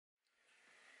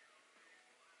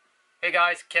Hey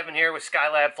guys, Kevin here with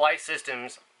Skylab Flight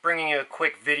Systems, bringing you a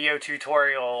quick video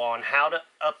tutorial on how to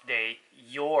update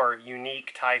your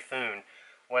Yuneec Typhoon,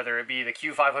 whether it be the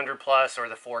Q500 Plus or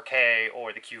the 4K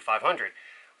or the Q500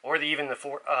 or even the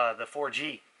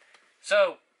 4G.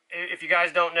 So, if you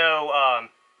guys don't know,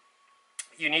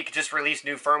 Yuneec just released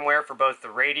new firmware for both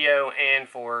the radio and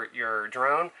for your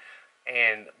drone.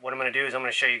 And what I'm going to do is I'm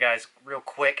going to show you guys real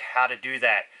quick how to do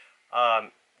that.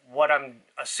 What I'm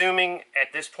assuming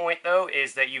at this point though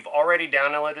is that you've already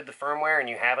downloaded the firmware and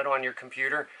you have it on your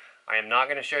computer. I am not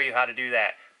going to show you how to do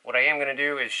that. What I am going to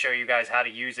do is show you guys how to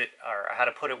use it, or how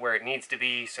to put it where it needs to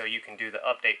be so you can do the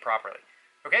update properly.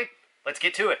 Okay, let's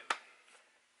get to it.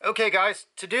 Okay guys,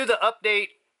 to do the update,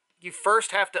 you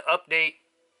first have to update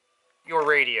your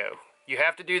radio. You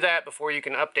have to do that before you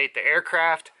can update the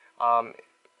aircraft.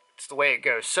 It's the way it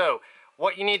goes. So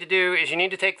what you need to do is you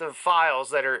need to take the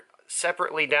files that are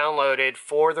separately downloaded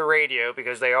for the radio,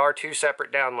 because they are two separate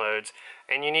downloads,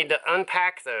 and you need to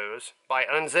unpack those by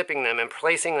unzipping them and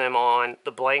placing them on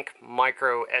the blank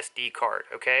micro SD card.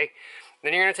 Okay,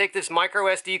 then you're going to take this micro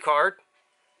SD card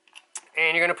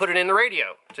and you're going to put it in the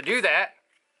radio. To do that,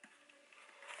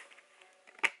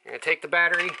 you're going to take the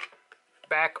battery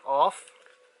back off.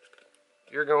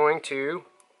 You're going to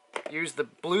use the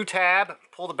blue tab,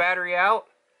 pull the battery out,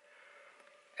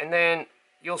 and then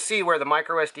you'll see where the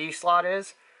micro SD slot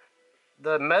is.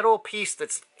 The metal piece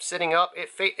that's sitting up,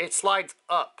 it slides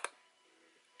up,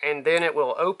 and then it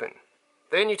will open.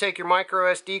 Then you take your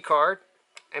micro SD card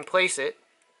and place it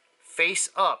face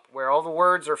up, where all the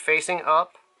words are facing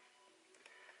up,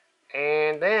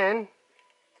 and then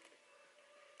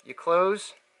you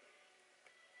close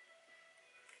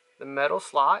the metal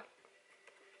slot,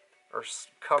 or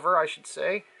cover I should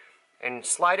say, and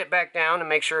slide it back down and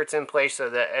make sure it's in place so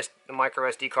that the micro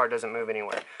SD card doesn't move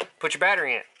anywhere. Put your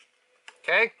battery in.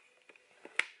 Okay?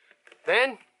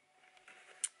 Then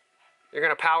you're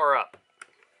going to power up.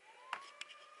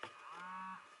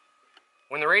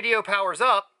 When the radio powers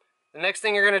up, the next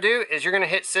thing you're going to do is you're going to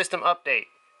hit System Update.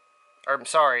 Or, I'm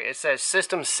sorry, it says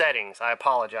System Settings. I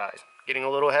apologize. Getting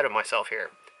a little ahead of myself here.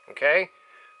 Okay?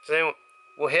 So then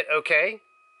we'll hit OK.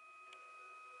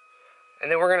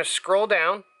 And then we're going to scroll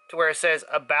down to where it says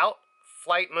About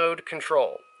Flight Mode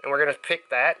Control, and we're going to pick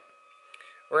that.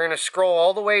 We're going to scroll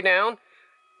all the way down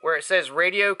where it says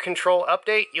Radio Control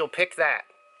Update. You'll pick that.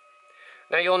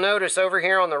 Now you'll notice over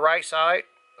here on the right side,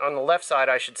 on the left side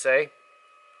I should say,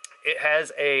 it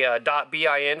has a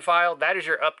 .bin file. That is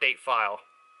your update file,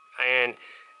 and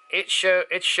it's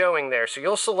showing there. So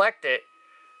you'll select it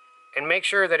and make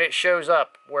sure that it shows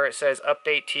up where it says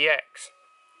Update TX.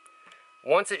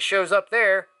 Once it shows up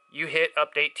there, you hit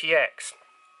Update TX,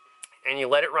 and you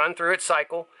let it run through its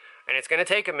cycle, and it's going to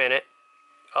take a minute.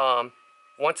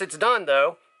 Once it's done,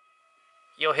 though,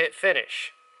 you'll hit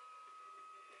Finish.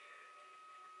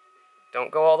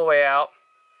 Don't go all the way out.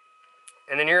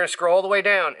 And then you're going to scroll all the way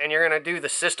down, and you're going to do the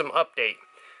System Update.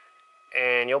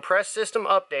 And you'll press System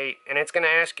Update, and it's going to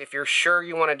ask if you're sure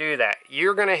you want to do that.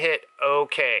 You're going to hit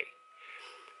OK.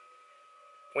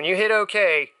 When you hit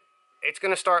OK, it's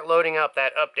going to start loading up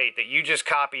that update that you just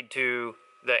copied to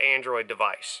the Android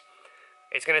device.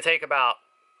 It's going to take about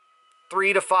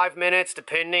 3 to 5 minutes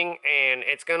depending, and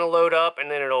it's going to load up,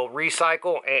 and then it'll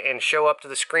recycle and show up to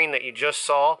the screen that you just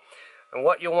saw. And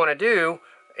what you'll want to do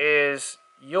is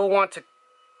you'll want to,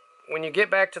 when you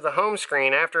get back to the home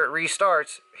screen after it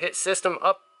restarts, hit System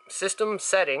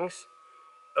Settings,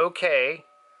 OK,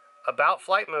 About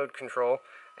Flight Mode Control,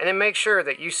 and then make sure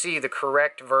that you see the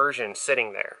correct version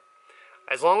sitting there.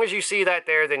 As long as you see that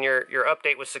there, then your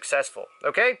update was successful.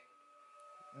 Okay?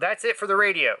 That's it for the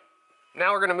radio.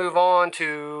 Now we're going to move on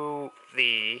to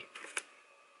the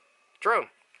drone.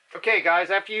 Okay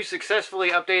guys, after you successfully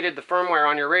updated the firmware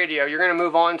on your radio, you're going to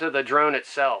move on to the drone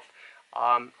itself.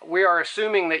 We are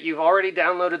assuming that you've already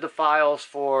downloaded the files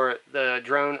for the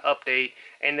drone update,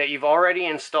 and that you've already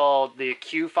installed the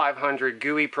Q500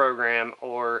 GUI program,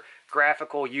 or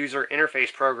graphical user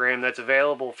interface program, that's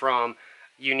available from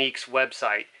Yuneec's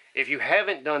website. If you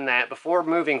haven't done that before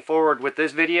moving forward with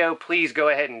this video, please go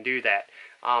ahead and do that.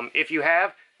 If you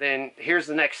have, then here's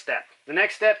the next step. The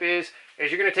next step is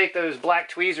you're going to take those black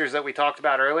tweezers that we talked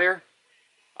about earlier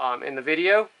in the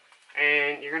video,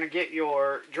 and you're going to get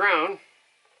your drone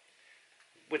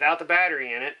without the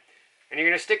battery in it, and you're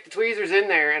going to stick the tweezers in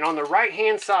there, and on the right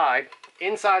hand side,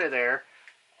 inside of there,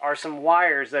 are some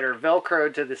wires that are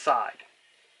velcroed to the side.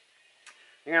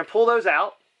 You're going to pull those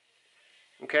out.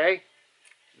 Okay,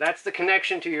 that's the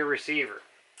connection to your receiver.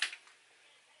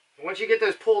 Once you get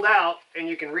those pulled out and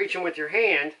you can reach them with your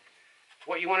hand,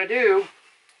 what you want to do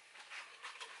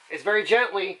is very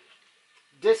gently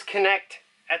disconnect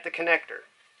at the connector.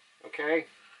 Okay,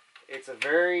 it's a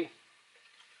very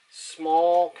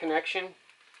small connection.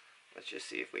 Let's just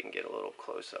see if we can get a little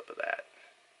close up of that.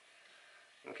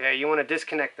 Okay, you want to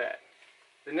disconnect that.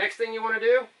 The next thing you want to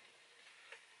do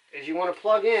is you want to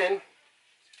plug in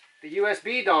the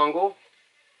USB dongle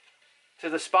to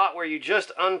the spot where you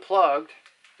just unplugged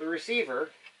the receiver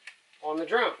on the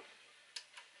drone.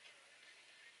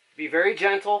 Be very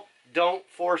gentle, don't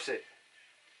force it.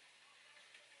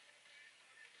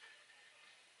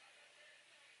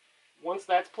 Once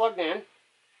that's plugged in,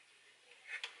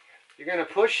 you're going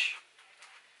to push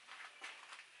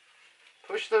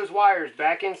those wires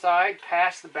back inside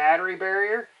past the battery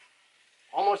barrier,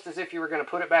 almost as if you were going to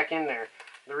put it back in there.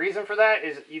 The reason for that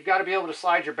is you've got to be able to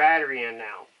slide your battery in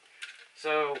now.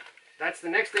 So that's the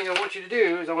next thing I want you to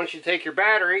do, is I want you to take your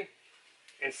battery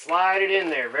and slide it in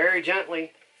there very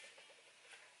gently.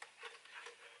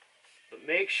 But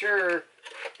make sure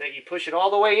that you push it all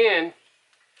the way in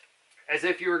as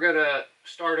if you were going to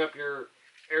start up your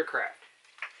aircraft.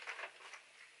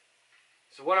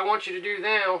 So what I want you to do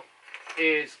now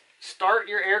is start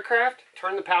your aircraft,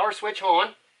 turn the power switch on,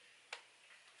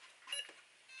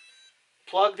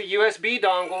 plug the USB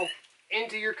dongle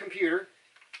into your computer,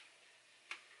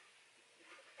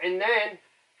 and then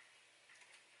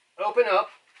open up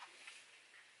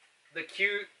the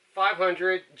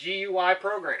Q500 GUI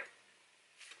program.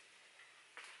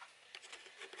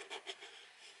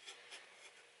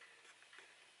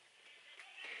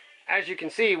 As you can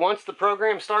see, once the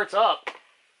program starts up,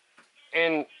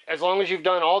 and as long as you've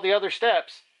done all the other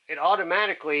steps, it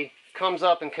automatically comes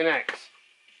up and connects.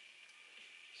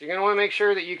 So you're going to want to make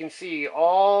sure that you can see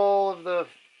all of the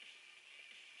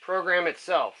program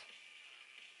itself.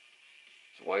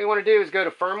 So what you want to do is go to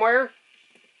Firmware,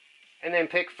 and then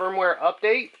pick Firmware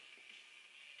Update.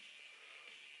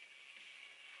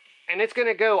 And it's going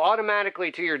to go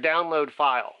automatically to your download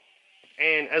file.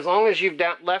 And as long as you've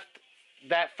left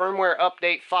that firmware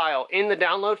update file in the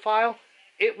download file,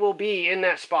 it will be in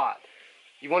that spot.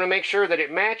 You want to make sure that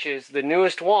it matches the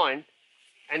newest one,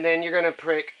 and then you're going to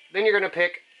pick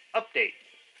Update.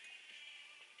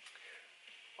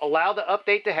 Allow the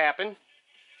update to happen,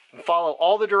 and follow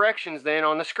all the directions then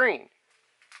on the screen.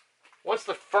 Once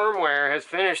the firmware has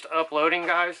finished uploading,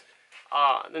 guys,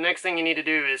 the next thing you need to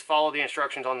do is follow the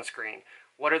instructions on the screen.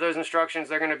 What are those instructions?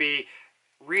 They're going to be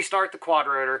restart the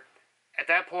quadrotor. At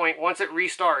that point, once it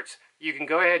restarts, you can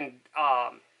go ahead and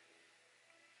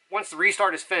once the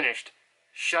restart is finished,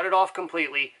 shut it off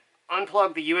completely,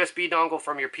 unplug the USB dongle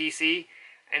from your PC,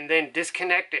 and then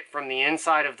disconnect it from the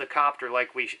inside of the copter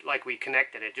like we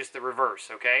connected it, just the reverse,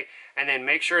 okay? And then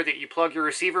make sure that you plug your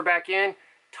receiver back in,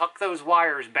 tuck those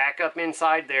wires back up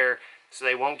inside there so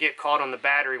they won't get caught on the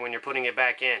battery when you're putting it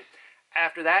back in.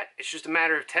 After that, it's just a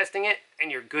matter of testing it,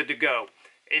 and you're good to go.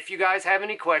 If you guys have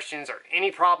any questions or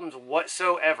any problems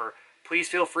whatsoever, please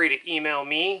feel free to email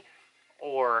me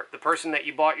or the person that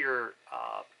you bought your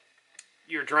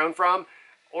drone from,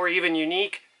 or even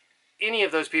Yuneec. Any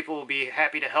of those people will be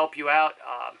happy to help you out.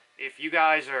 If you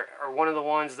guys are one of the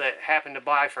ones that happen to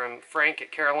buy from Frank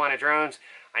at Carolina Drones,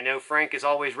 I know Frank is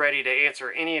always ready to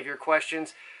answer any of your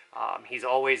questions. He's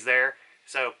always there.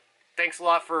 So thanks a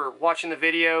lot for watching the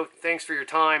video. Thanks for your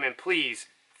time, and please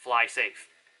fly safe.